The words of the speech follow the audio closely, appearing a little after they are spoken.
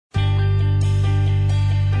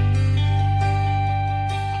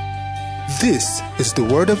This is the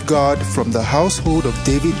Word of God from the Household of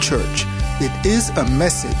David Church. It is a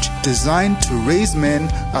message designed to raise men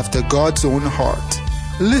after God's own heart.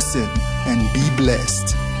 Listen and be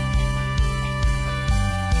blessed.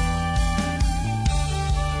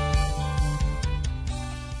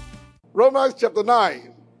 Romans chapter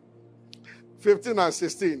 9, 15 and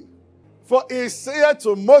 16. For he said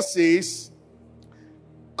to Moses,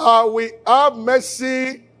 we have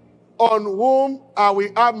mercy on whom are we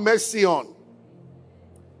have mercy on.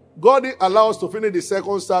 God didn't allow us to finish the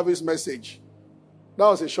second service message. That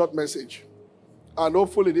was a short message. And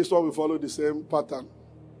hopefully this one will follow the same pattern.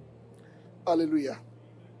 Hallelujah.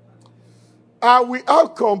 And we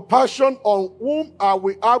have compassion on whom are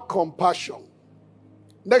we have compassion.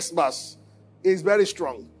 Next verse is very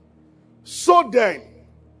strong. So then,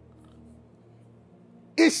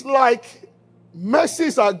 it's like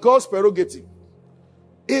mercies are God's prerogative.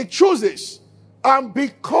 He chooses, and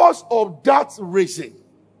because of that reason,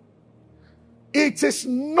 it is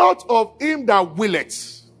not of him that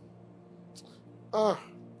willeth, nor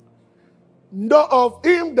of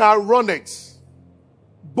him that runneth,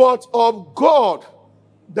 but of God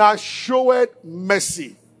that showeth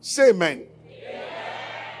mercy. Say amen. Yeah.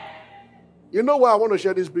 You know why I want to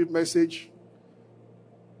share this brief message?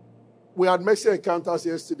 We had mercy encounters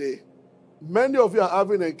yesterday. Many of you are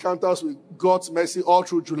having encounters with God's mercy all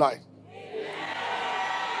through July.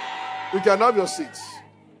 You can have your seats.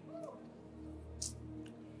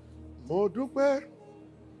 Mo dúpẹ́,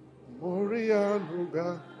 mo rí àánú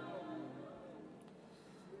gbà.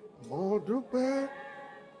 Mo dúpẹ́,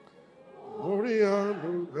 mo rí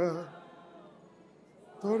àánú gbà.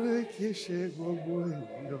 Torí kì í ṣe gbogbo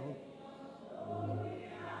ènìyàn.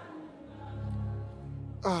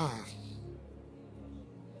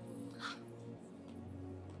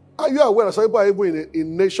 Are you aware that some people are even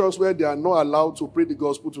in nations where they are not allowed to preach the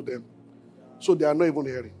gospel to them? So they are not even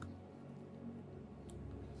hearing.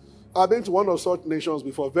 I've been to one of such nations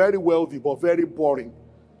before, very wealthy but very boring.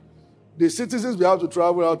 The citizens we have to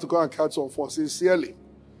travel out to go and catch some fun, sincerely.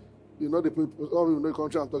 You know the people, all of you know the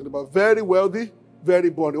country I'm talking about. Very wealthy, very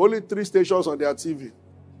boring. Only 3 stations on their TV.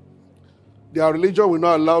 Their religion will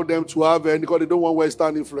not allow them to have any because they don't want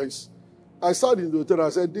Western influence. I sat in the hotel and I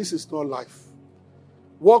said, this is not life.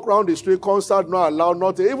 Walk around the street, concert not allowed,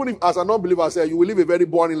 nothing. Even if as a non-believer I said, you will live a very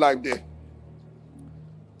boring life there.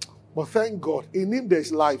 But thank God, in him there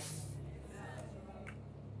is life.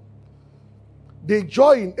 The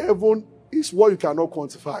joy in heaven is what you cannot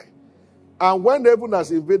quantify. And when heaven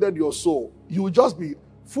has invaded your soul, you will just be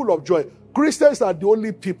full of joy. Christians are the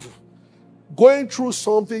only people going through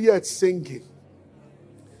something yet singing.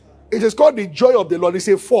 It is called the joy of the Lord. It's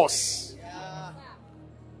a force.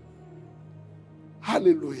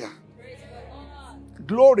 Hallelujah.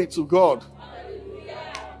 Glory to God.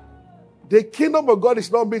 The kingdom of God is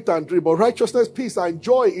not meat and drink, but righteousness, peace, and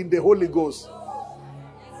joy in the Holy Ghost.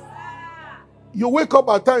 You wake up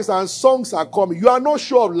at times and songs are coming. You are not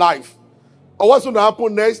sure of life or what's going to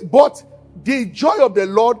happen next, but the joy of the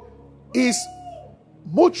Lord is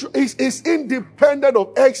independent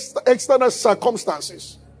of external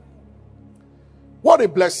circumstances. What a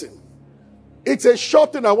blessing. It's a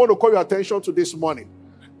short thing I want to call your attention to this morning.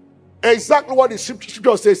 Exactly what the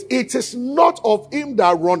scripture says. It is not of him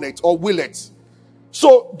that runneth or willeth.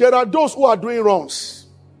 So there are those who are doing wrongs.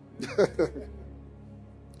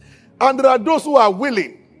 And there are those who are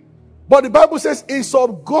willing. But the Bible says it's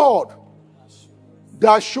of God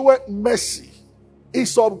that showeth mercy.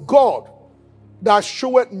 It's of God that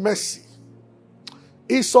showeth mercy.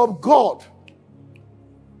 It's of God.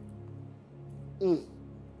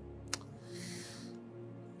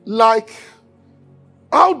 Like,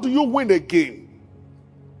 how do you win a game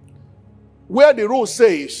where the rule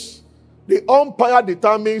says the umpire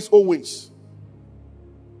determines who wins?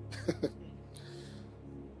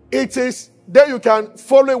 It is, then you can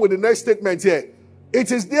follow with the next statement here.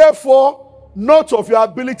 It is therefore not of your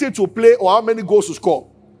ability to play or how many goals to score.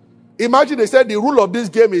 Imagine they said the rule of this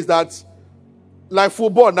game is that, like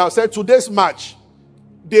football now, said today's match,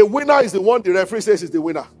 the winner is the one the referee says is the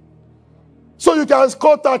winner. So you can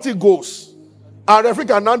score 30 goals and referee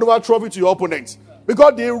can hand over trophy to your opponent.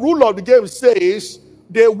 Because the rule of the game says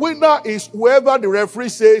the winner is whoever the referee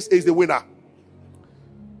says is the winner.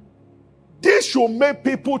 This should make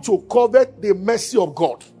people to covet the mercy of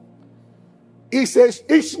God. He says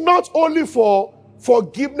it's not only for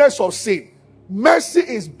forgiveness of sin. Mercy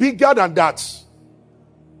is bigger than that.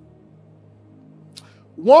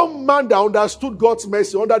 One man that understood God's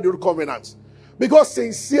mercy under the old covenant. Because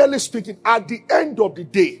sincerely speaking, at the end of the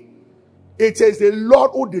day, it is the Lord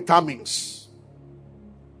who determines.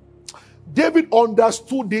 David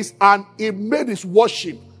understood this and he made his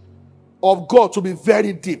worship of God to be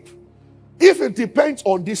very deep. If it depends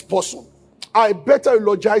on this person, I better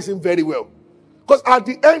eulogize him very well. Because at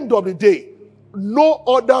the end of the day, no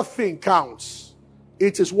other thing counts.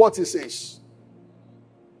 It is what he says.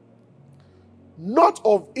 Not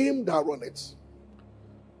of him that runneth.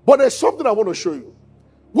 But there's something I want to show you,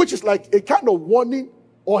 which is like a kind of warning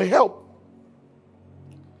or help.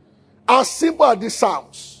 As simple as this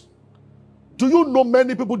sounds, do you know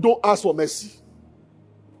many people don't ask for mercy?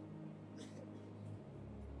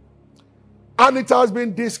 And it has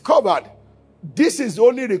been discovered, this is the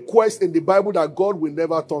only request in the Bible that God will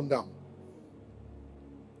never turn down.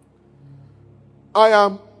 I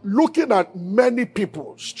am looking at many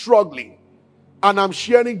people struggling, and I'm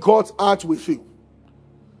sharing God's heart with you.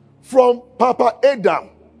 From Papa Adam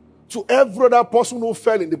to every other person who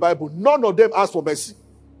fell in the Bible, none of them asked for mercy.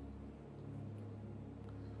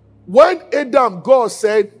 When Adam, God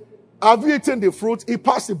said, have you eaten the fruit? He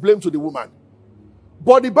passed the blame to the woman.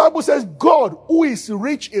 But the Bible says God, who is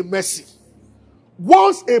rich in mercy,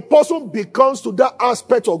 once a person becomes to that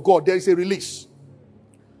aspect of God, there is a release.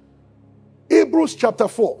 Hebrews chapter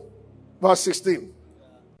 4, verse 16.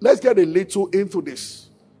 Let's get a little into this.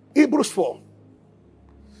 Hebrews 4.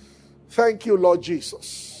 Thank you, Lord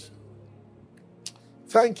Jesus.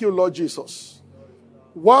 Thank you, Lord Jesus.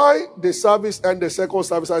 Why the service and the second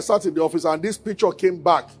service, I sat in the office and this picture came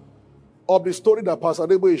back of the story that Pastor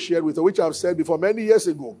Debo shared with us, which I've said before many years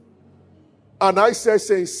ago. And I said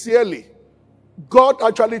sincerely, God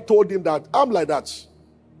actually told him that I'm like that.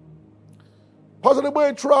 Pastor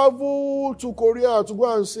Debo traveled to Korea to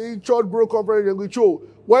go and see church bro conference and show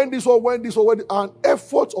when this, and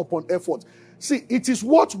effort upon effort. See, it is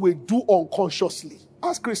what we do unconsciously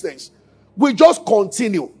as Christians. We just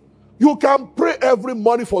continue. You can pray every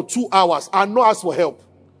morning for 2 hours and not ask for help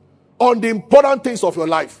on the important things of your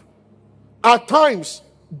life. At times,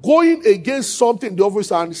 going against something in the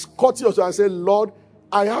office and cutting yourself and say, Lord,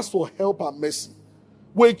 I ask for help and mercy,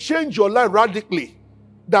 will change your life radically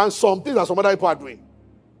than some things that some other people are doing.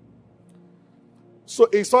 So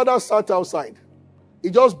his father sat outside. He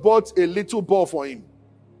just bought a little ball for him.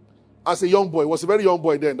 As a young boy, he was a very young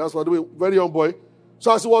boy then. That's what we very young boy.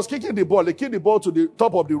 So as he was kicking the ball, he kicked the ball to the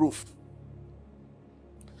top of the roof.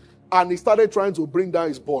 And he started trying to bring down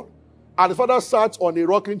his ball. And the father sat on a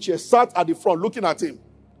rocking chair, sat at the front looking at him.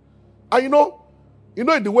 And you know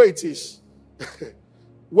the way it is.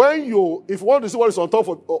 If you want to see what is on top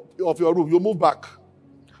of your roof, you move back.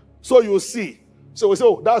 So you see. So we say,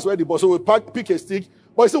 oh, that's where the ball. So we pick a stick.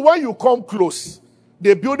 But you see, when you come close,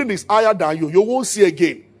 the building is higher than you. You won't see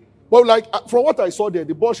again. But like, from what I saw there,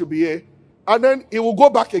 the ball should be here. And then it will go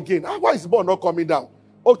back again. Why is the ball not coming down?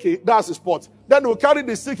 Okay, that's the spot. Then we'll carry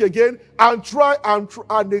the stick again and try and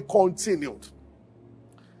they continued.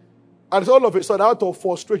 And all of a sudden, out of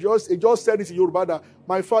frustration, he just said it in Yoruba that,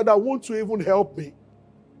 my father, won't you even help me?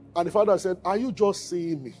 And the father said, are you just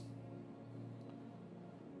seeing me?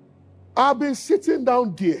 I've been sitting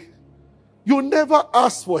down there. You never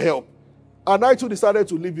asked for help. And I too decided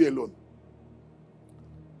to leave you alone.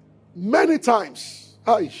 Many times,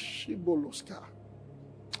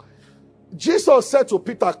 Jesus said to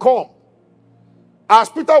Peter, come. As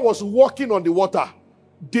Peter was walking on the water,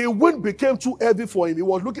 the wind became too heavy for him. He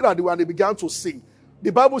was looking at the wind and he began to sink.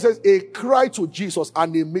 The Bible says he cried to Jesus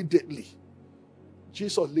and immediately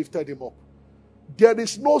Jesus lifted him up. There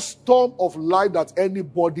is no storm of life that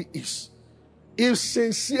anybody is. If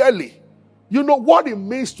sincerely, you know what it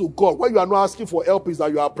means to God when you are not asking for help is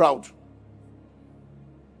that you are proud.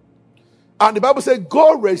 And the Bible says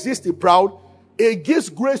God resists the proud. He gives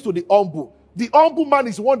grace to the humble. The humble man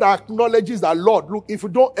is one that acknowledges that, Lord, look, if you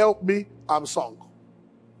don't help me, I'm sunk.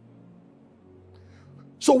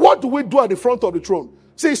 So what do we do at the front of the throne?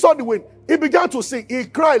 See, he saw the wind. He began to sing. He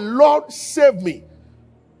cried, Lord, save me.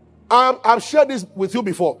 I've shared this with you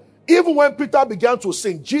before. Even when Peter began to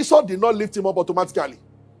sing, Jesus did not lift him up automatically.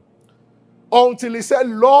 Until he said,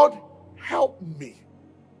 Lord, help me.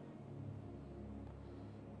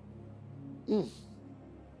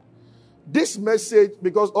 This message,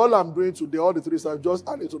 because all I'm doing today, all the 3 times, just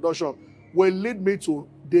an introduction, will lead me to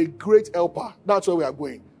the great helper. That's where we are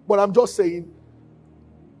going. But I'm just saying,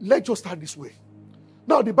 let's just start this way.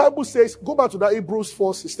 Now, the Bible says, go back to that Hebrews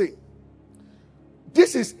 4:16.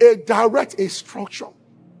 This is a direct instruction.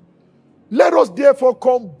 Let us therefore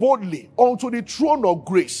come boldly unto the throne of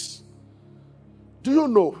grace. Do you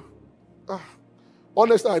know?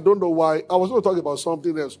 Honestly, I don't know why. I was going to talk about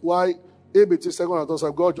something else. Why ABT second and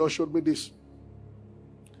third, God just showed me this.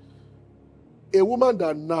 A woman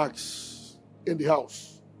that knocks in the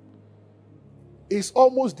house. is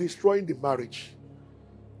almost destroying the marriage.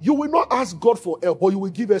 You will not ask God for help, but you will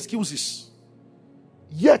give excuses.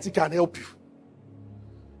 Yet He can help you.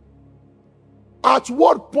 At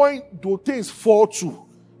what point do things fall to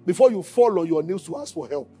before you fall on your knees to ask for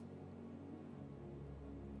help?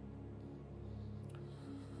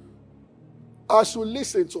 As you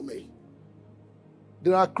listen to me,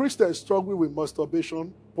 there are Christians struggling with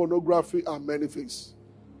masturbation, pornography, and many things.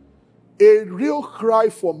 A real cry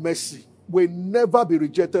for mercy will never be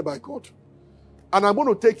rejected by God. And I'm going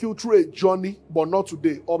to take you through a journey, but not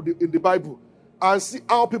today, in the Bible, and see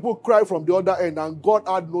how people cry from the other end, and God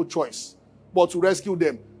had no choice but to rescue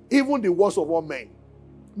them. Even the worst of all men.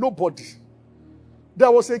 Nobody.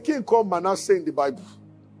 There was a king called Manasseh in the Bible.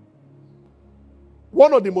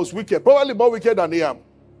 One of the most wicked, probably more wicked than Ahab.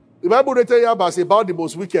 The Bible rated Ahab as about the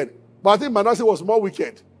most wicked. But I think Manasseh was more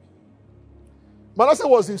wicked. Manasseh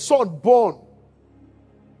was his son born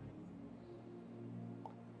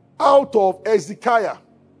out of Hezekiah,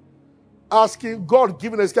 asking God,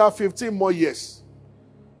 giving Hezekiah 15 more years.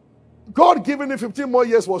 God giving him 15 more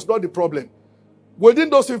years was not the problem. Within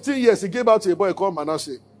those 15 years, he gave out to a boy called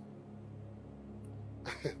Manasseh.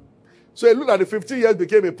 So it looked like the 15 years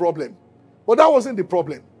became a problem. But that wasn't the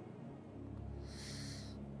problem.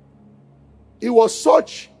 He was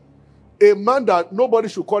such a man that nobody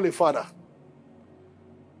should call a father.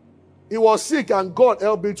 He was sick and God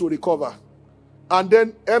helped him to recover. And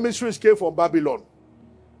then emissaries came from Babylon.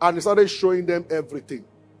 And he started showing them everything.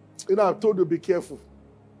 You know, I've told you, be careful.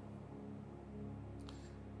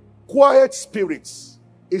 Quiet spirits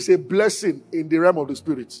is a blessing in the realm of the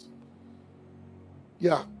spirit.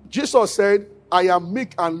 Yeah. Jesus said, I am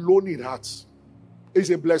meek and lowly in heart. It's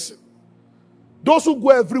a blessing. Those who go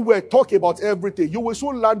everywhere, talk about everything, you will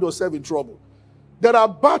soon land yourself in trouble. There are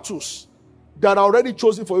battles that are already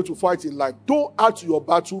chosen for you to fight in life. Don't add to your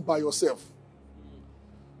battle by yourself.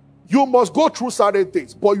 You must go through certain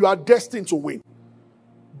things, but you are destined to win.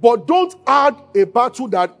 But don't add a battle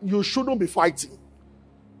that you shouldn't be fighting.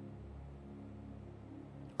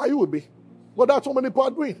 Are you with me? But that's what many people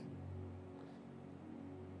are doing.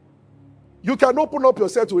 You can open up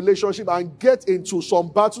yourself to relationship and get into some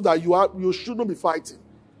battle that you shouldn't be fighting.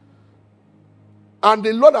 And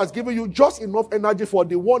the Lord has given you just enough energy for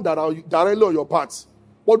the one that are directly on your path.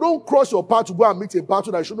 But don't cross your path to go and meet a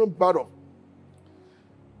battle that you shouldn't be part of.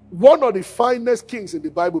 One of the finest kings in the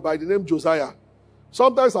Bible by the name Josiah.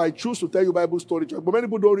 Sometimes I choose to tell you Bible story, but many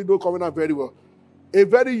people don't read the covenant very well. A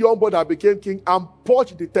very young boy that became king and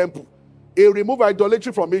purged the temple. He removed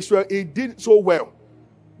idolatry from Israel. He did so well.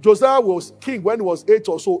 Josiah was king when he was 8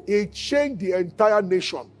 or so. He changed the entire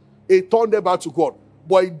nation. He turned them back to God.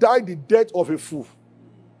 But he died the death of a fool.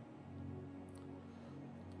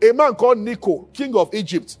 A man called Necho, king of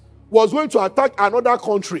Egypt, was going to attack another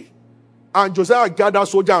country. And Josiah gathered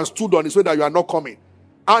soldiers and stood on his way that you are not coming.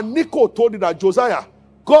 And Necho told him that, Josiah,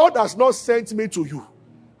 God has not sent me to you.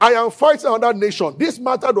 I am fighting another nation. This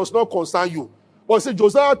matter does not concern you. But see,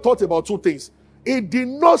 Josiah thought about two things. He did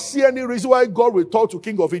not see any reason why God will talk to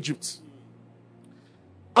king of Egypt.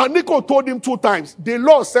 And Necho told him 2 times, the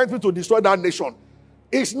Lord sent me to destroy that nation.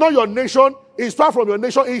 It's not your nation. It's far from your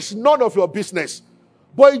nation. It's none of your business.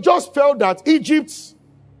 But he just felt that Egypt's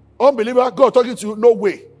unbeliever, God talking to you, no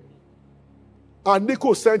way. And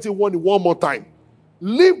Necho sent him one more time.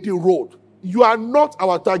 Leave the road. You are not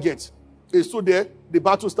our target. He stood there. The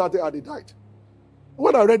battle started and he died.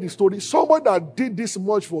 When I read the story, someone that did this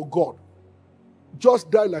much for God just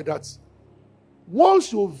died like that.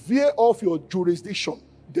 Once you veer off your jurisdiction,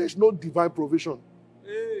 there's no divine provision.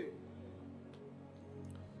 Hey.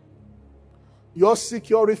 Your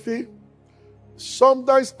security.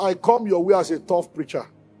 Sometimes I come your way as a tough preacher.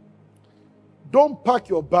 Don't pack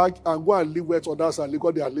your bag and go and live where others are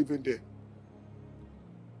because they are living there.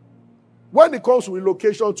 When it comes to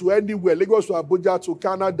relocation to anywhere, Lagos to Abuja to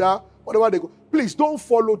Canada, whatever they go, please don't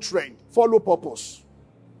follow trend. Follow purpose.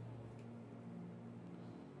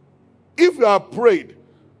 If you are prayed,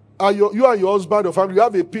 and you and your husband or family, you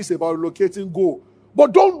have a peace about relocating, go.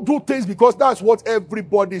 But don't do things because that's what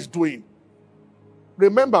everybody is doing.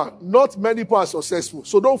 Remember, not many people are successful,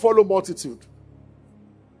 so don't follow multitude.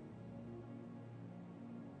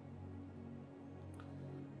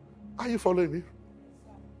 Are you following me?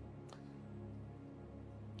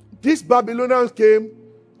 These Babylonians came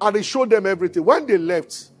and they showed them everything. When they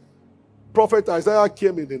left, Prophet Isaiah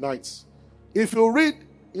came in the night. If you read,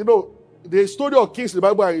 the story of kings in the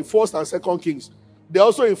Bible are in 1st and 2nd Kings. They're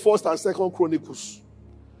also in 1st and 2nd Chronicles.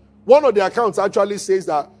 One of the accounts actually says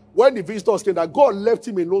that when the visitors came, that God left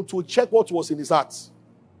him alone to check what was in his heart.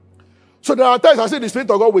 So there are times I say the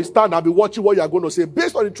Spirit of God will stand and be watching what you are going to say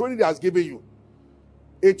based on the training he has given you.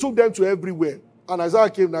 He took them to everywhere. And Isaiah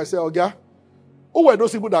came and I said, "Okay, who were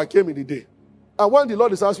those people that came in the day?" And when the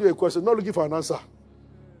Lord is asking me a question, not looking for an answer,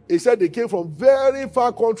 he said they came from very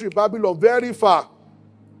far country, Babylon, very far.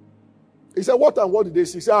 He said, "What and what did they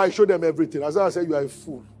see?" He said, "I showed them everything." Isaiah said, "You are a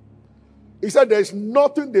fool." He said, "There is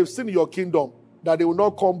nothing they've seen in your kingdom that they will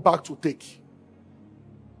not come back to take."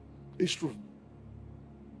 It's true.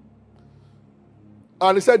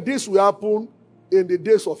 And he said, "This will happen in the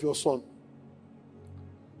days of your son."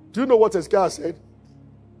 Do you know what Hezekiah said?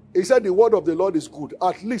 He said, "The word of the Lord is good.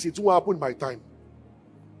 At least it won't happen in my time."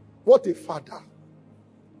 What a father.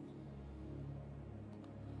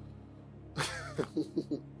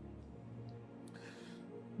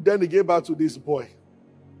 Then he gave back to this boy.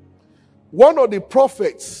 One of the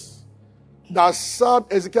prophets that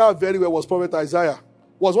served Hezekiah very well was Prophet Isaiah.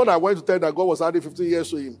 Was one I went to tell that God was adding 15 years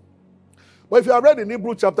to him. But if you have read in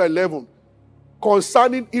Hebrews chapter 11,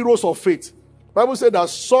 concerning heroes of faith, the Bible said that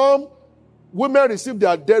some women received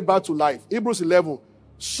their dead back to life. Hebrews 11.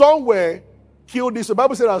 Some were killed. The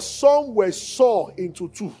Bible said that some were sawn into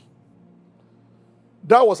two.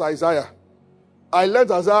 That was Isaiah. I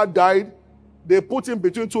learned Isaiah died. They put him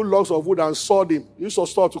between two logs of wood and sawed him. You saw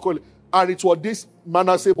start to call it. And it was this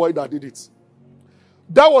Manasseh boy that did it.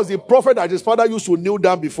 That was the prophet that his father used to kneel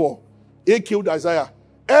down before. He killed Isaiah.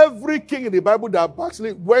 Every king in the Bible that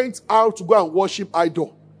backslid went out to go and worship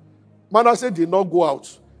idol. Manasseh did not go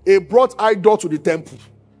out. He brought idol to the temple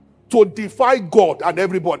to defy God and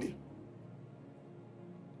everybody.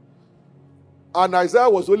 And Isaiah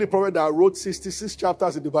was the only prophet that wrote 66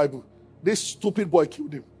 chapters in the Bible. This stupid boy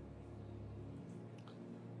killed him.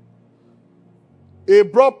 He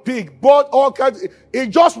brought pig, bought all kinds. He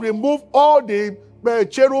just removed all the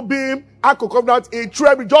cherubim, Ark of Covenant. He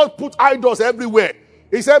just put idols everywhere.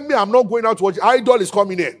 He said, "Me, I'm not going out to watch. Idol is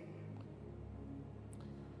coming here."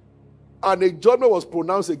 And a judgment was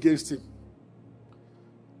pronounced against him.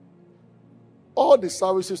 All the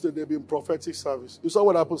services that they've been prophetic service. You saw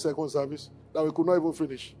what happened second service? That we could not even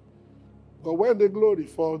finish. But when the glory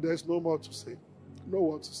falls, there's no more to say. No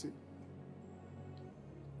one to say.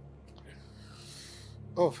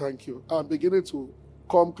 Oh, thank you. I'm beginning to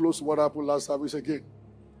come close to what happened last service again.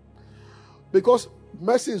 Because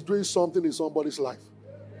mercy is doing something in somebody's life.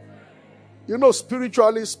 You know,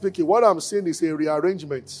 spiritually speaking, what I'm seeing is a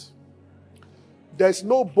rearrangement. There's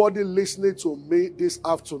nobody listening to me this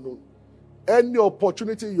afternoon. Any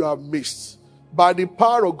opportunity you have missed, by the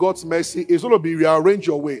power of God's mercy, is going to be rearranged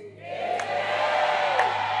your way.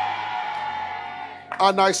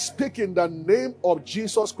 And I speak in the name of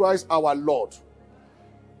Jesus Christ, our Lord.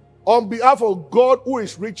 On behalf of God who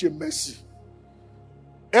is rich in mercy,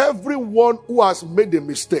 everyone who has made a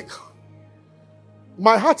mistake,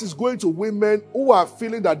 my heart is going to women who are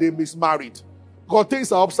feeling that they mismarried. God,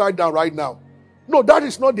 things are upside down right now. No, that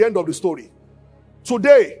is not the end of the story.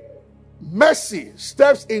 Today, mercy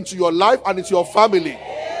steps into your life and into your family.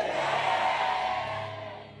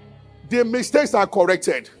 The mistakes are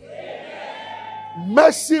corrected.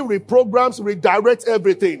 Mercy reprograms, redirects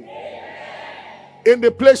everything. In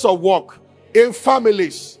the place of work, in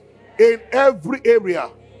families, in every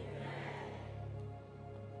area.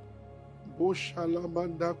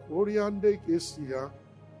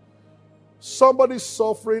 Somebody's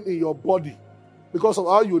suffering in your body because of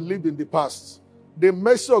how you lived in the past. The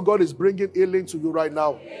mercy of God is bringing healing to you right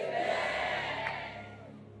now.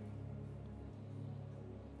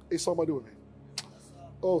 Is somebody with me?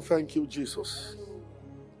 Oh, thank you, Jesus.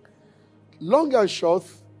 Long and short,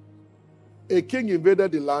 a king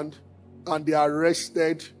invaded the land and they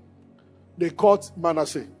arrested. They caught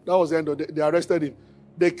Manasseh. That was the end of it. They arrested him.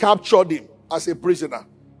 They captured him as a prisoner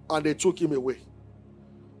and they took him away.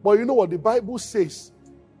 But you know what the Bible says?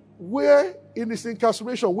 Where in his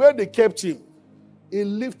incarceration, where they kept him, he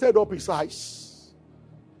lifted up his eyes.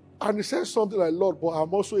 And he said something like, "Lord, but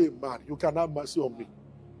I'm also a man. You can have mercy on me."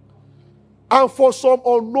 And for some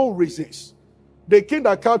unknown reasons, the king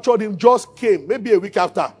that captured him just came, maybe a week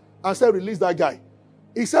after, and said, "Release that guy."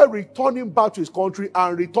 He said, "Return him back to his country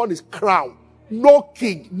and return his crown." No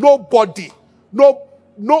king, nobody, no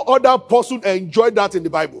other person enjoyed that in the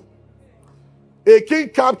Bible. A king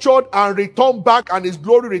captured and returned back and his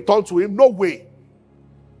glory returned to him. No way.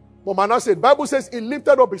 But Manasseh, the Bible says he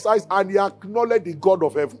lifted up his eyes and he acknowledged the God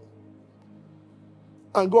of heaven.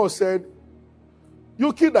 And God said,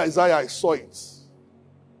 "You killed Isaiah, I saw it.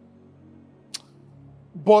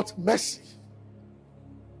 But mercy."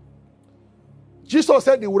 Jesus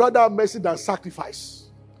said he would rather have mercy than sacrifice.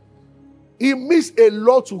 He means a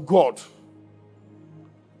lot to God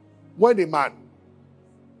when a man.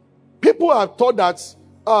 People have thought that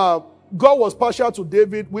God was partial to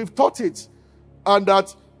David. We've taught it. and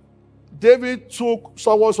that David took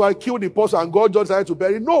someone's wife, killed the person, and God just decided to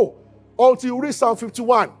bury. No. Until you read Psalm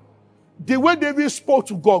 51. The way David spoke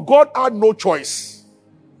to God, God had no choice.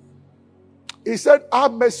 He said,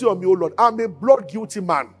 have mercy on me, O Lord. I'm a blood guilty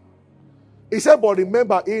man. He said, but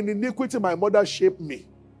remember, in iniquity my mother shaped me.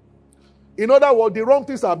 In other words, the wrong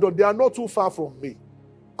things I've done, they are not too far from me.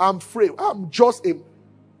 I'm free. I'm just a...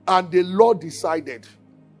 And the Lord decided.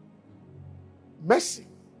 Mercy.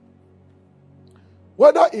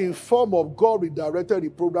 Whether in form of God redirected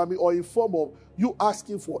reprogramming or in form of you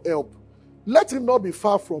asking for help, let him not be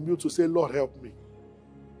far from you to say, Lord, help me.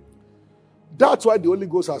 That's why the Holy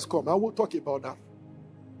Ghost has come. I will talk about that.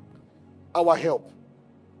 Our help.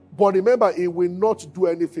 But remember, he will not do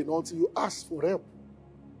anything until you ask for help.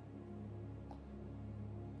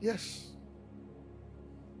 Yes.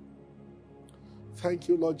 Thank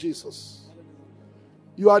you, Lord Jesus.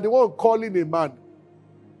 You are the one calling a man.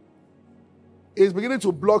 He's beginning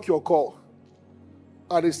to block your call.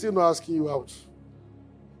 And he's still not asking you out.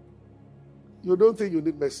 You don't think you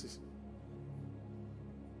need mercy.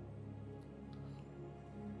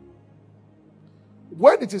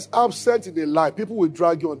 When it is absent in a life, people will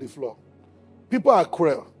drag you on the floor. People are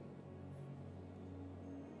cruel.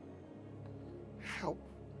 Help.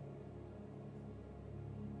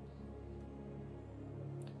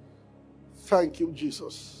 Thank you,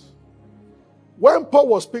 Jesus. When Paul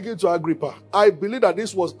was speaking to Agrippa, I believe that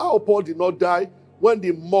this was how Paul did not die when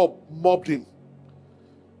the mob mobbed him.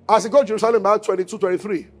 As he got to Jerusalem, Acts 22,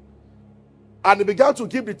 23, and he began to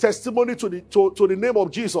give the testimony to the name of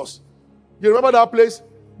Jesus. You remember that place?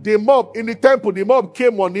 The mob in the temple, the mob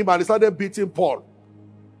came on him and they started beating Paul.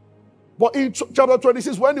 But in chapter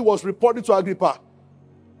 26, when he was reporting to Agrippa,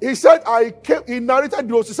 he said, he narrated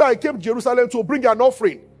the he said, I came to Jerusalem to bring an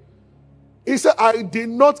offering. He said, I did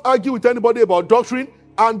not argue with anybody about doctrine,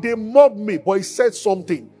 and they mobbed me, but he said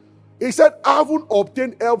something. He said, I haven't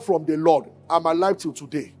obtained help from the Lord. I'm alive till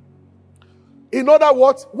today. In other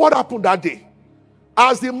words, what happened that day?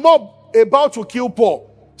 As the mob about to kill Paul,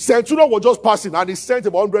 Centurion was just passing, and he sent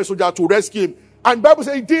about 100 soldiers to rescue him. And the Bible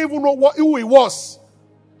says he didn't even know who he was.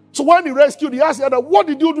 So when he rescued, he asked the other, what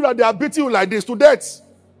did you do that they are beating you like this to death?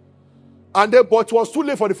 And then, but it was too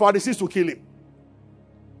late for the Pharisees to kill him.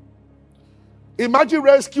 Imagine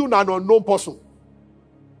rescuing an unknown person.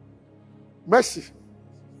 Mercy.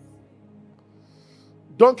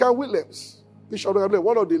 Duncan Williams, Bishop Duncan Williams,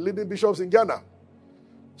 one of the leading bishops in Ghana,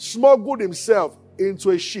 smuggled himself into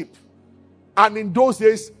a ship. And in those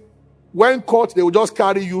days, when caught, they would just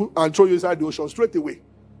carry you and throw you inside the ocean straight away.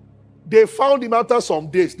 They found him after some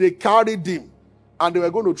days. They carried him. And they were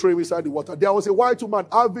going to throw him inside the water. There was a white woman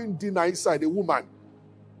having dinner inside, a woman.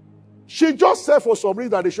 She just said for some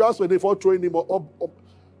reason that they should ask for before throwing him up.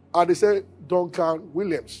 And they said, Duncan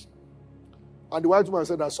Williams. And the white woman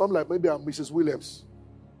said that something like, maybe I'm Mrs. Williams.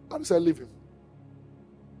 And they said, leave him.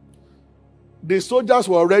 The soldiers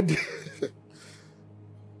were ready.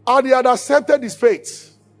 And he had accepted his fate.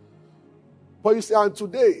 But you see, and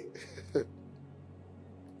today,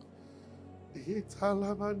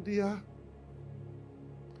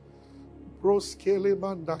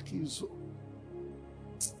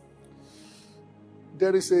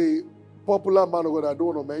 there is a popular man of God I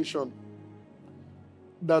don't want to mention,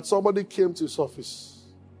 that somebody came to his office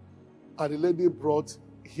and the lady brought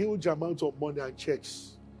huge amount of money and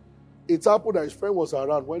checks. It happened that his friend was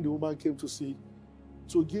around when the woman came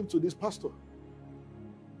to give to this pastor.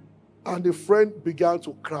 And the friend began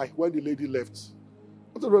to cry when the lady left.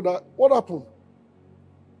 I told her that, what happened?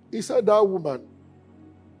 He said, that woman,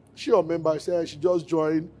 she a member, said she just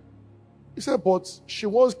joined. He said, but she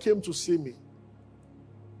once came to see me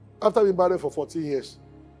after being married for 14 years.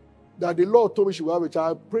 That the Lord told me she would have a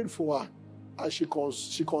child. I prayed for her and she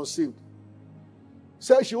conceived.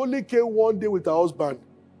 Said she only came one day with her husband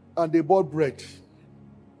and they bought bread.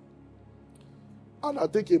 And I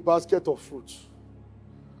think a basket of fruit.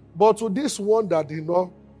 But to this one that did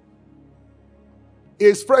not,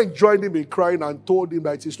 his friend joined him in crying and told him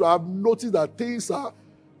that it is true. I've noticed that things are,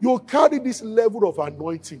 you carry this level of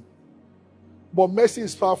anointing, but mercy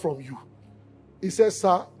is far from you. He says,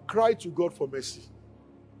 sir, cry to God for mercy.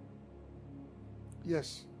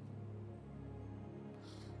 Yes.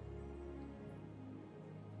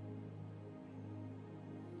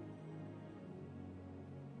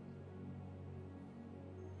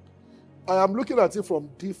 I am looking at it from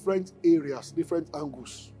different areas, different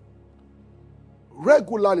angles.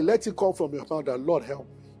 Regularly, let it come from your mouth that, Lord, help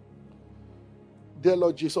me. Dear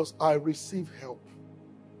Lord Jesus, I receive help.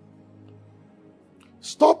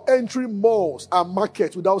 Stop entering malls and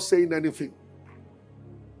markets without saying anything.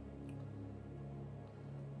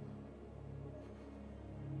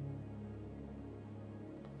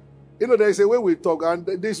 You know, there's a way we talk, and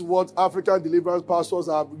this is what African deliverance pastors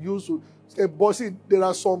have used to say, but see, there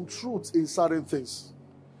are some truths in certain things.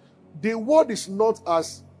 The word is not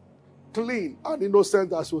as clean and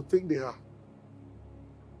innocent as you think they are.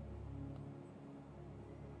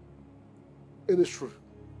 It is true.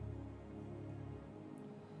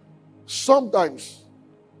 Sometimes,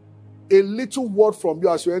 a little word from you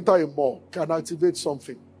as you enter a mall can activate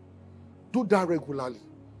something. Do that regularly.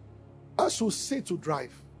 As you sit to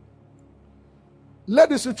drive, let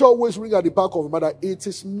the scripture always ring at the back of your mind that it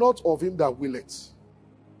is not of him that willeth.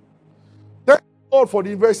 Thank God for the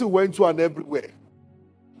university we went to and everywhere.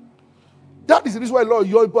 That is the reason why a lot of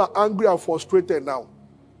young people are angry and frustrated now.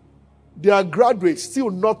 They are graduates,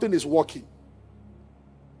 still nothing is working.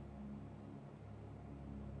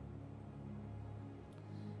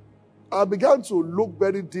 I began to look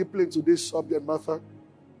very deeply into this subject matter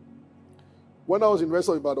when I was in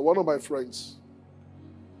Western Ibadan. One of my friends,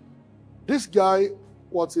 this guy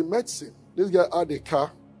was in medicine. This guy had a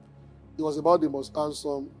car. He was about the most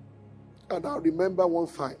handsome. And I remember one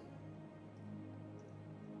time,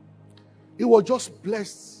 he was just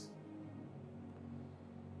blessed.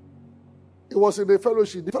 He was in the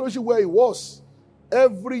fellowship where he was.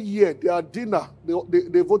 Every year, their dinner,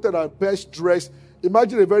 they voted as best dressed.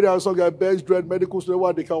 Imagine a very handsome guy, best dressed medical student,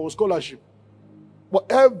 what they call scholarship.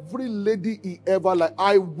 But every lady he ever liked,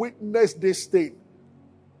 I witnessed this thing.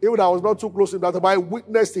 Even though I was not too close to that, but I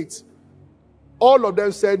witnessed it. All of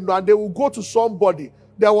them said no, and they will go to somebody.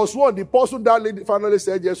 There was one, the person that lady finally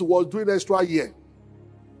said yes, who was doing extra year.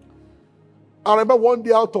 I remember one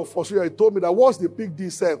day out of frustration, he told me that what's the big deal,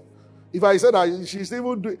 sir? If I said that she's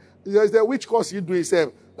even doing, he said, which course you doing,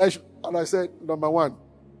 sir? And I said, number one.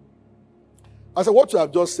 I said, what you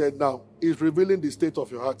have just said now is revealing the state of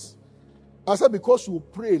your heart. I said, because you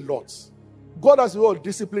pray a lot. God has all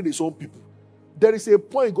disciplined his own people. There is a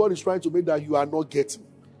point God is trying to make that you are not getting.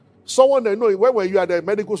 Someone that know when you are the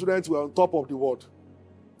medical students were on top of the world.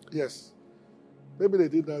 Yes. Maybe they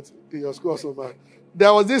did that in your school also, man.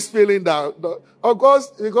 There was this feeling that, of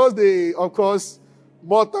course, because they, of course,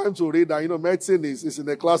 more time to read, and medicine is in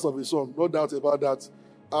a class of its own. No doubt about that.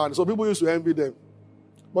 And so people used to envy them.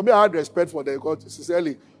 But me, I had respect for them because,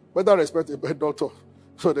 sincerely, better respect a bad doctor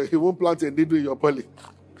so that he won't plant a needle in your belly.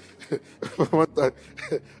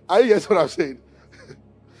 Are you get what I'm saying?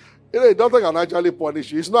 A doctor can actually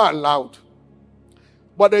punish you. It's not allowed.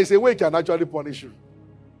 But there is a way he can actually punish you.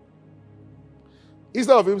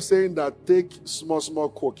 Instead of him saying that take small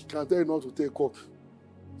coke, he can tell you not to take coke.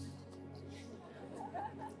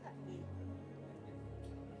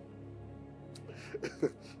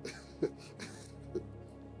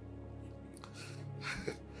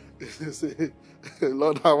 Say,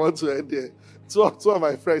 Lord, I want to end there. Two of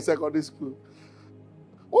my friends, secondary school.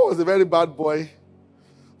 One was a very bad boy.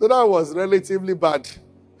 The other was relatively bad.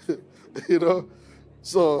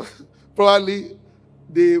 So probably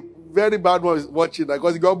the very bad one is watching that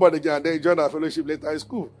because he got born again and then he joined our fellowship later in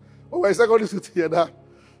school. But my secondary school together,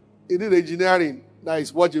 he did engineering. Now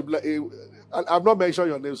he's watching. I'm not mentioning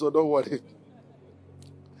your name, so don't worry.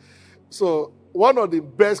 So one of the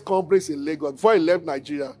best companies in Lagos, before he left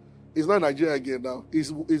Nigeria, he's not Nigeria again now.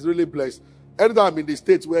 He's really blessed. Anytime I'm in the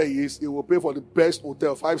States where he is, he will pay for the best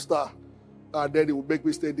hotel, 5-star. And then he will make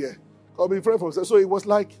me stay there. I'll be friend from. So it was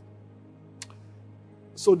like,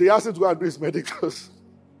 so they asked him to go and do his medicals.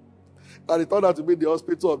 And he turned out to be in the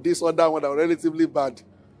hospital of this other one that was relatively bad.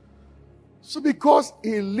 So because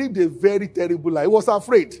he lived a very terrible life, he was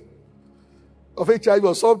afraid of HIV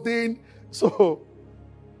or something. So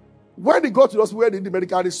when he got to the hospital where he did the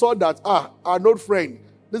medical, he saw that, our old friend,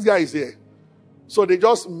 this guy is here. So they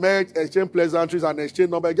just met, exchanged pleasantries and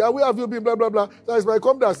exchanged numbers. Yeah, where have you been? Blah, blah, blah. So it's my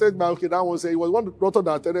company that said, okay, that one said, it was one daughter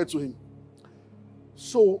that attended to him.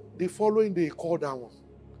 So the following day, he called that one.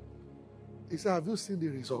 He said, have you seen the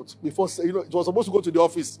results? Before, it was supposed to go to the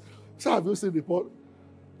office. He said, have you seen the report?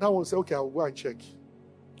 That one said, okay, I'll go and check.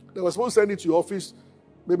 They were supposed to send it to your office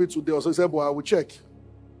maybe today or so. He said, but I will check.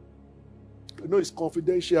 It's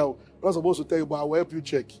confidential. I'm not supposed to tell you, but I will help you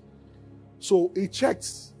check. So he checked.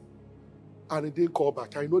 And he didn't call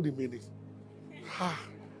back. I know the meaning.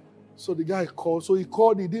 So the guy called. So he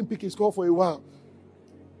called. He didn't pick his call for a while.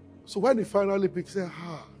 So when he finally picked, he said,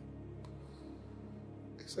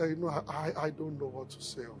 He said, I don't know what to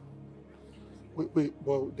say. Wait,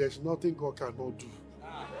 but there's nothing God cannot do.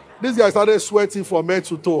 This guy started sweating from head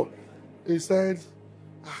to toe. He said,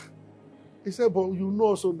 but you know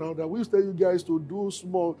also now that we used to tell you guys to do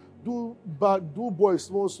small, do bad, do boys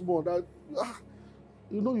small. That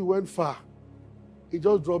you went far. He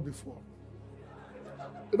just dropped the phone.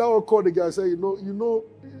 And I will call the guy and say,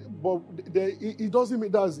 But it doesn't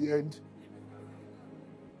mean that's the end.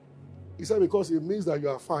 He said, because it means that you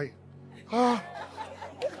are fine.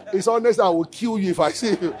 It's honest, I will kill you if I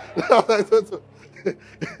see you.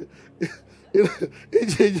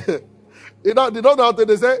 They don't know how to.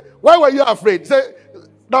 They say, why were you afraid? Say,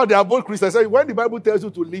 now they are both Christians. Say, when the Bible tells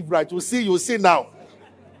you to live right, you see now.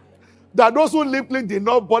 That those who live clean did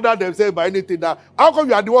not bother themselves by anything. That how come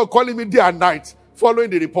you are the one calling me day and night, following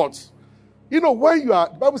the reports? When you are,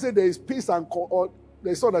 the Bible says there is peace and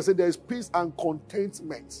the son that said there is peace and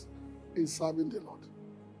contentment in serving the Lord.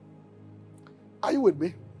 Are you with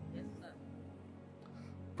me? Yes, sir.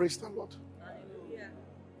 Praise the Lord. Hallelujah.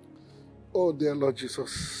 Oh, dear Lord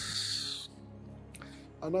Jesus.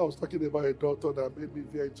 And I was talking about a daughter that made me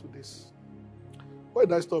veer into this. Where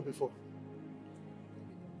did I stop before?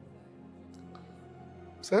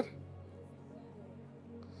 Said?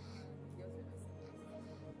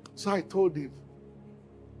 So I told him.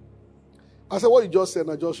 I said, what you just said,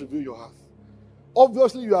 I just reveal your heart.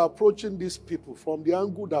 Obviously, you are approaching these people from the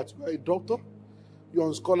angle that you are a doctor, you're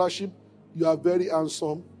on scholarship, you are very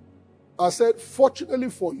handsome. I said, fortunately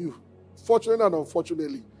for you, fortunately and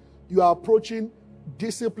unfortunately, you are approaching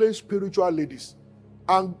disciplined spiritual ladies.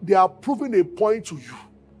 And they are proving a point to you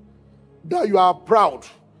that you are proud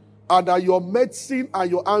and that your medicine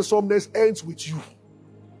and your handsomeness ends with you.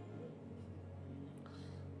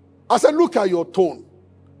 I said, look at your tone.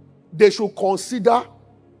 They should consider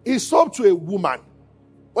it's up to a woman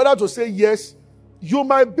whether to say yes. You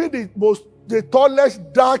might be the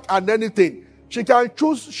tallest, dark, and anything. She can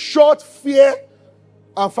choose short, fair,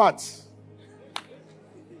 and fat.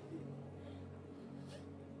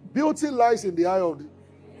 Beauty lies in the eye of the...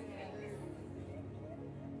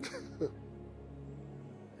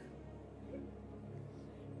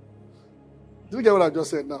 Do you get what I just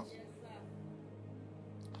said now?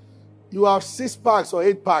 You have 6 packs or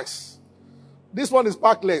 8 packs. This one is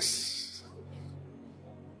packless.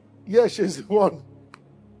 Yes, she's the one.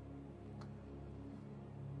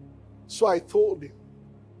 So I told him,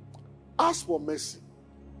 ask for mercy.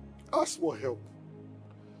 Ask for help.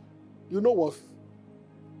 You know what?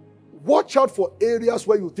 Watch out for areas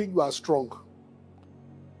where you think you are strong.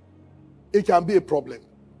 It can be a problem.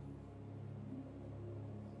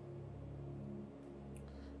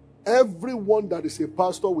 Everyone that is a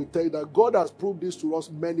pastor will tell you that God has proved this to us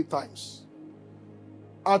many times.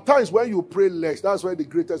 At times when you pray less, that's where the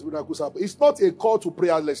greatest miracles happen. It's not a call to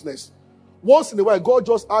prayerlessness. Once in a while, God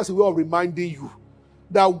just asks a way of reminding you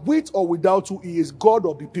that with or without you, He is God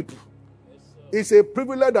of the people. It's a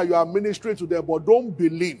privilege that you are ministering to them, but don't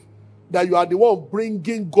believe that you are the one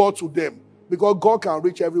bringing God to them, because God can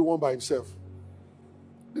reach everyone by Himself.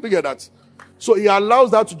 Did you get that? So He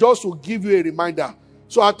allows that to give you a reminder.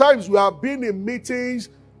 So at times we have been in meetings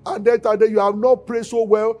and then you have not prayed so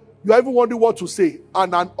well. You are even wondering what to say.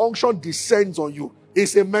 And an unction descends on you.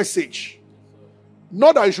 It's a message.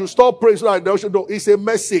 Not that you should stop praying so that they should know. It's a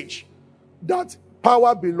message that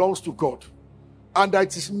power belongs to God. And that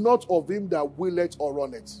it is not of Him that willeth or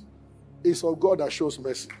runneth. It's of God that shows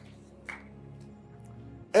mercy.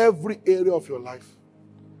 Every area of your life.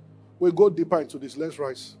 We'll go deeper into this. Let's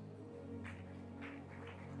rise.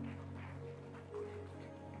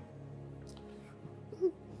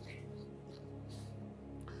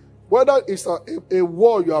 Whether it's a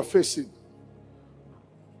war you are facing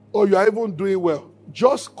or you are even doing well,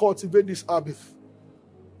 just cultivate this habit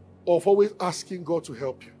of always asking God to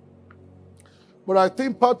help you. But I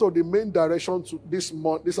think part of the main direction to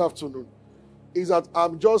this afternoon is that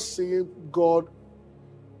I'm just seeing God,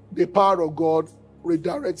 the power of God,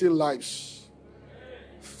 redirecting lives.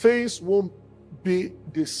 Things won't be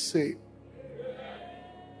the same.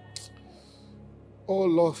 Oh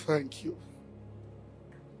Lord, thank you.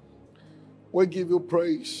 We give you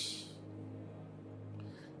praise.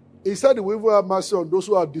 He said, we will have mercy on those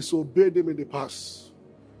who have disobeyed Him in the past.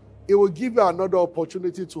 He will give you another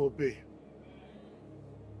opportunity to obey.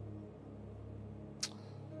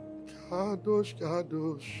 Kadosh,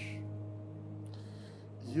 Kadosh,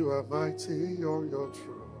 you are mighty on your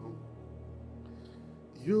throne.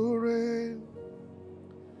 You reign,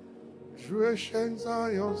 creation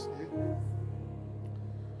Zion's name.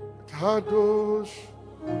 Kadosh,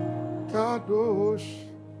 Kadosh,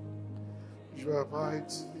 you are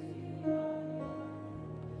mighty.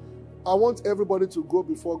 I want everybody to go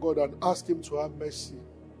before God and ask Him to have mercy.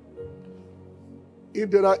 If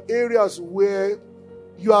there are areas where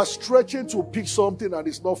you are stretching to pick something and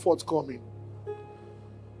it's not forthcoming,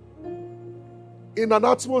 in an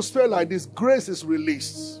atmosphere like this, grace is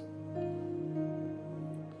released.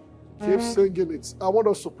 Keep singing it. I want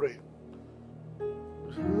us to pray.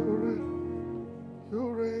 You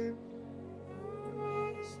reign.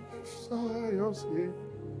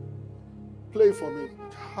 Play for me.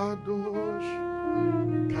 Kadosh,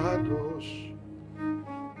 Kadosh.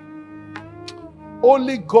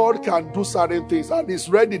 Only God can do certain things, and He's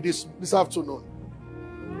ready this afternoon.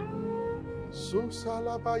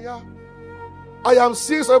 I am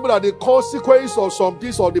seeing something that the consequence of some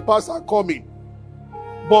things of the past are coming.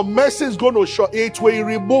 But mercy is going to show it will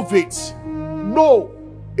remove it. No,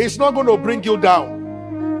 it's not going to bring you down.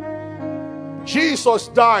 Jesus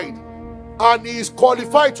died, and He is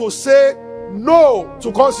qualified to say no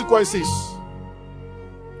to consequences.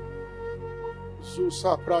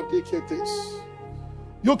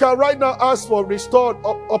 You can right now ask for restored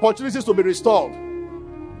opportunities to be restored.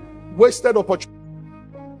 Wasted opportunities.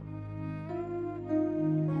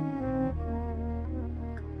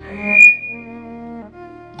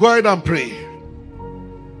 Go ahead and pray.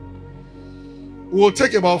 We'll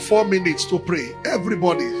take about 4 minutes to pray.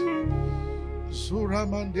 Everybody.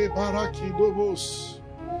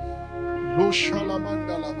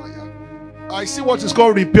 I see what is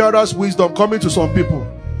called repairer's wisdom coming to some people.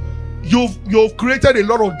 You've created a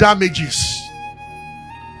lot of damages.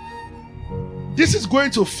 This is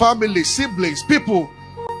going to family, siblings, people.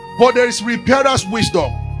 But there is repairer's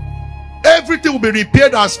wisdom. Everything will be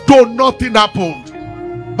repaired as though nothing happened.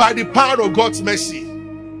 By the power of God's mercy.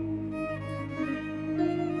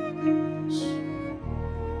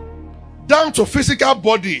 Down to physical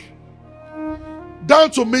body. Down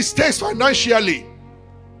to mistakes financially.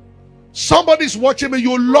 Somebody's watching me,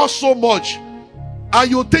 you lost so much, and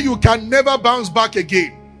you think you can never bounce back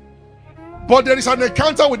again. But there is an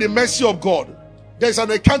encounter with the mercy of God. There is an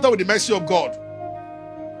encounter with the mercy of God.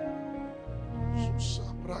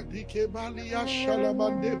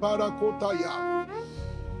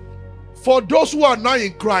 For those who are now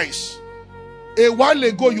in Christ, a while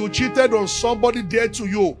ago you cheated on somebody dear to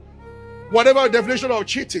you. Whatever definition of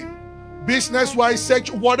cheating, business-wise,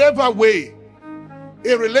 sexual, whatever way,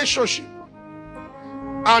 a relationship,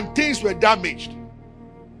 and things were damaged.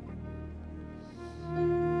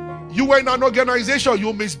 You were in an organization,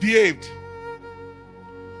 you misbehaved,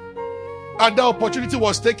 and the opportunity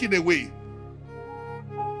was taken away.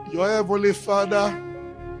 Your Heavenly Father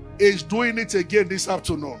is doing it again this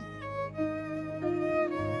afternoon.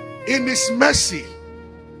 In His mercy,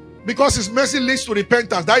 because His mercy leads to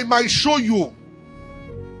repentance, that He might show you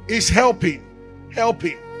is helping.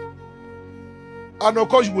 And of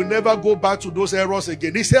course, you will never go back to those errors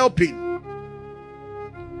again. He's helping.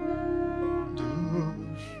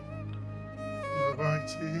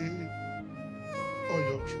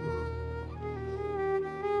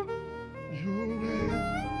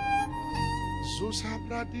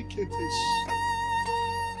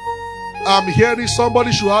 I'm hearing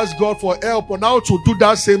somebody should ask God for help on how to do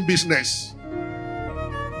that same business.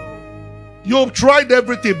 You've tried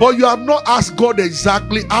everything, but you have not asked God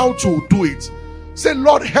exactly how to do it. Say,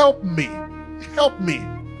 Lord, help me. Help me.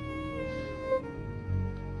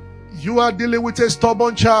 You are dealing with a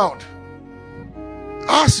stubborn child.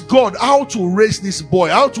 Ask God how to raise this boy,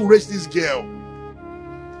 how to raise this girl.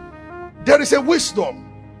 There is a wisdom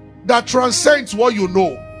that transcends what you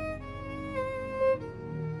know.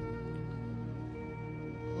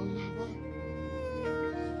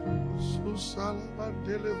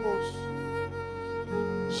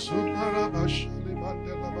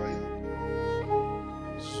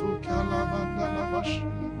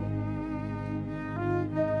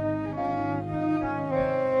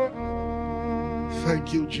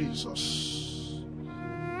 Thank you, Jesus.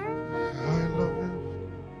 I love you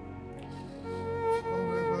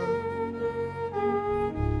forever.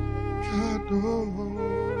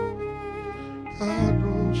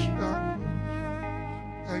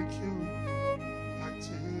 Thank you.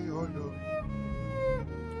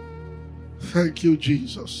 Thank you,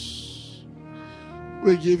 Jesus.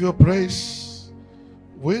 We give you praise.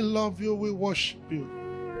 We love you. We worship you.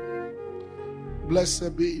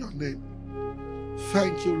 Blessed be your name.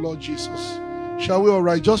 Thank you, Lord Jesus. Shall we all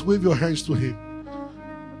right? Just wave your hands to Him.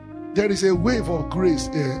 There is a wave of grace,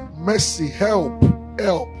 mercy, help.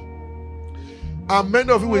 And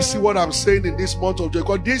many of you will see what I'm saying in this month of July,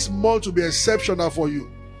 because this month will be exceptional for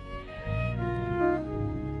you.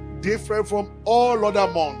 Different from all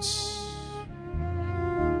other months.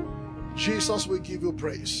 Jesus, we give you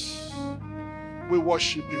praise. We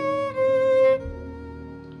worship you.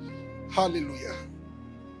 Hallelujah.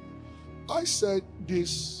 I said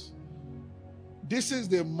this is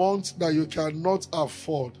the month that you cannot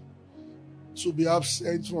afford to be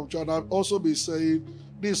absent from church. And I'll also be saying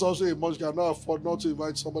this is also a month you cannot afford not to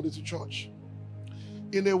invite somebody to church.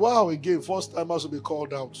 In a while again, first timers will be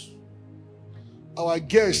called out. Our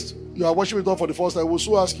guest, you are worshiping with us for the first time, will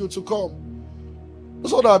soon ask you to come.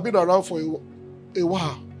 So that I've been around for a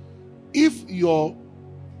while. If your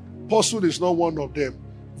person is not one of them,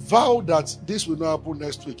 vow that this will not happen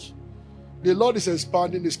next week. The Lord is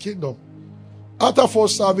expanding His kingdom. After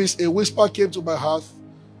first service, a whisper came to my heart.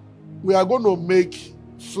 We are going to make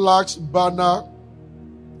flags, banner,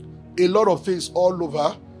 a lot of things all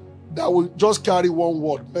over that will just carry one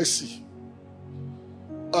word, mercy,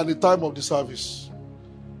 at the time of the service.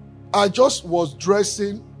 I just was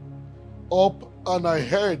dressing up and I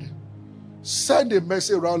heard, send a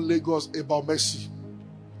message around Lagos about mercy.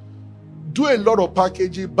 Do a lot of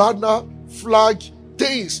packaging, banner, flag,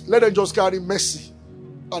 things. Let them just carry mercy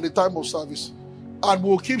at the time of service. And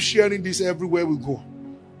we'll keep sharing this everywhere we go.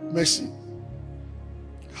 Mercy.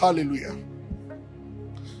 Hallelujah.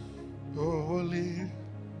 Holy.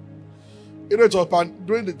 You know,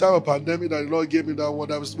 during the time of pandemic that the Lord gave me that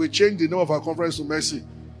word, we changed the name of our conference to mercy.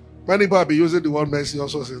 Many people have been using the word mercy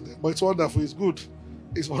also since then. But it's wonderful. It's good.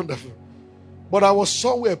 It's wonderful. But I was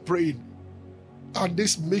somewhere praying. And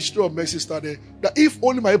this mystery of mercy started. That if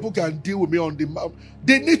only my people can deal with me on the mountain,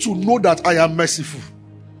 they need to know that I am merciful.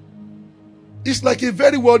 It's like a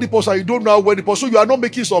very wealthy person. You don't know how wealthy person. So you are not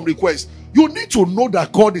making some request. You need to know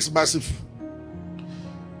that God is merciful.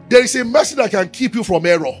 There is a mercy that can keep you from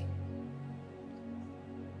error.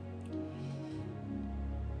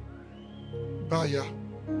 Baya.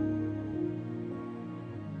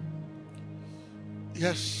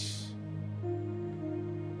 Yes.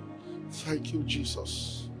 Thank you,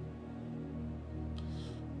 Jesus.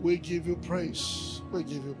 We give you praise. We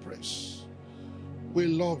give you praise. We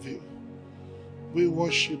love you. We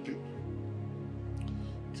worship you.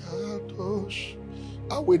 Kadosh.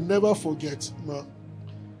 I will never forget, man.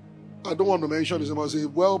 I don't want to mention his name. I was a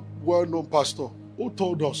well-known pastor who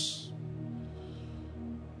told us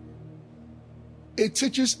it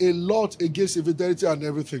teaches a lot against infidelity and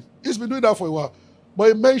everything. He's been doing that for a while. But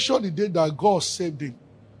he mentioned the day that God saved him.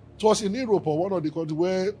 It was in Europe or one of the countries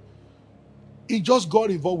where he just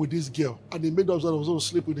got involved with this girl and he made up that he was going to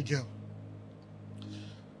sleep with the girl.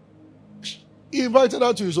 He invited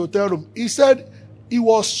her to his hotel room. He said he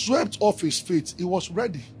was swept off his feet. He was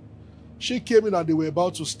ready. She came in and they were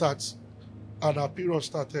about to start. And her period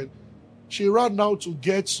started. She ran out to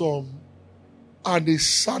get some. And his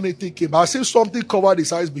sanity came. I seen something covered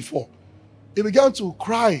his eyes before. He began to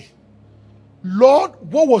cry. Lord,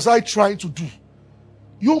 what was I trying to do?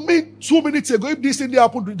 You mean 2 minutes ago, if this thing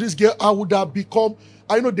happened to this girl, I would have become...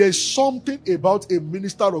 I know there's something about a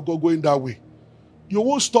minister of God going that way. You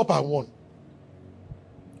won't stop at one.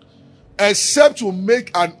 Except to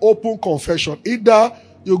make an open confession. Either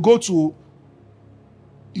you go to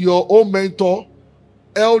your own mentor,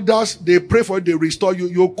 elders, they pray for you, they restore you,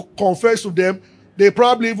 you confess to them. They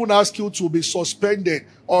probably even ask you to be suspended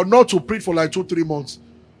or not to preach for like 2-3 months.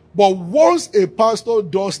 But once a pastor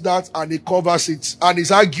does that and he covers it and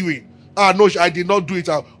is arguing, no, I did not do it.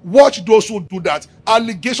 Watch those who do that.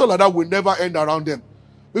 Allegation like that will never end around them.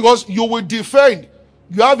 Because you will defend.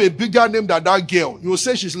 You have a bigger name than that girl. You will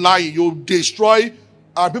say she's lying. You will destroy,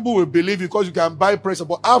 and people will believe you because you can buy press.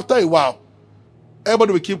 But after a while,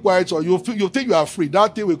 everybody will keep quiet. Or you think you are free.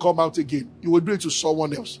 That thing will come out again. You will do it to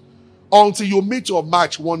someone else. Until you meet your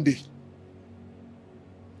match one day.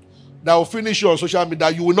 That will finish you on social media.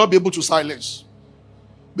 You will not be able to silence.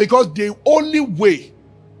 Because the only way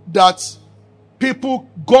that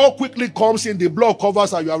God quickly comes in, the blood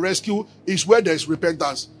covers and you are rescued, is where there is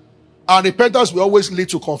repentance. And repentance will always lead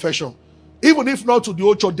to confession. Even if not to the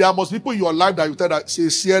old church, there must be people in your life that you tell that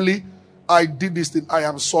sincerely, I did this thing, I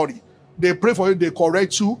am sorry. They pray for you, they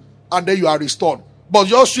correct you, and then you are restored. But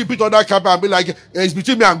just sweep it on that carpet and be like, it's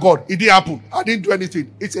between me and God. It didn't happen. I didn't do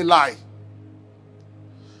anything. It's a lie.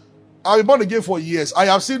 I've been born again for years. I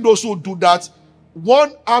have seen those who do that.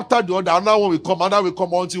 One after the other, another one will come, another will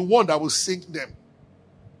come until one that will sink them.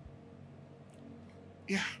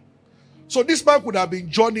 Yeah. So this man could have been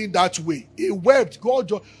journeying that way. He wept.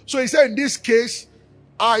 So he said, in this case,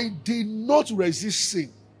 I did not resist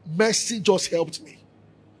sin. Mercy just helped me.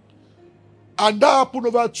 And that happened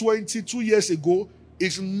over 22 years ago.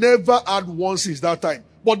 It's never had one since that time.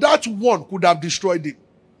 But that one could have destroyed him.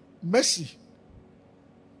 Mercy.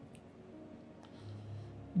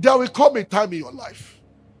 There will come a time in your life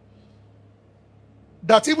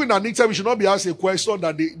that even an anytime you should not be asked a question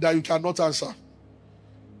that you cannot answer.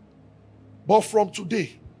 But from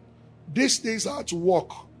today, these things are to work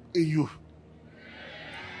in you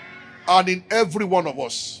and in every one of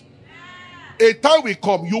us. A time will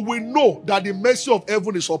come, you will know that the mercy of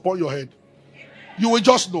heaven is upon your head. You will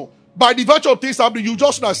just know. By the virtue of things happening, you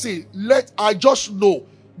just not say, I just know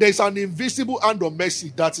there's an invisible hand of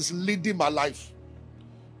mercy that is leading my life.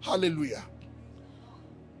 Hallelujah.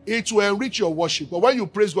 it will enrich your worship. But when you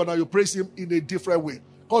praise God, now you praise Him in a different way.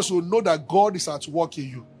 Because you know that God is at work in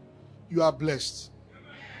you. You are blessed.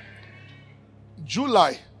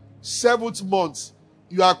 July, 7th month,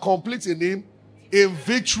 you are complete in Him, in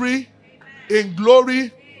victory, in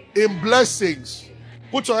glory, in blessings.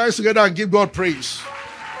 Put your hands together and give God praise.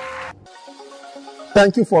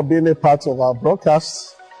 Thank you for being a part of our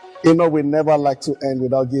broadcast. You know, we never like to end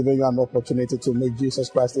without giving you an opportunity to make Jesus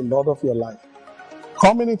Christ the Lord of your life.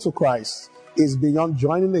 Coming into Christ is beyond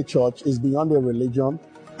joining a church, is beyond a religion.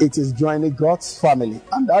 It is joining God's family.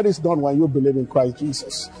 And that is done when you believe in Christ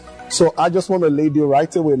Jesus. So I just want to lead you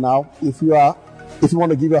right away now. If you want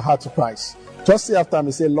to give your heart to Christ, just say after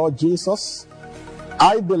me, say, Lord Jesus,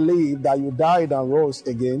 I believe that you died and rose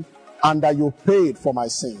again and that you paid for my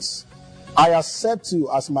sins. I accept you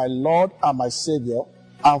as my Lord and my Savior,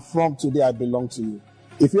 and from today I belong to you.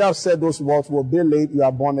 If you have said those words, will be late, you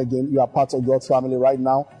are born again, you are part of God's family right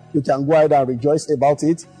now. You can go ahead and rejoice about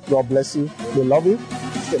it. God bless you. We love you.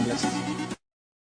 Stay blessed.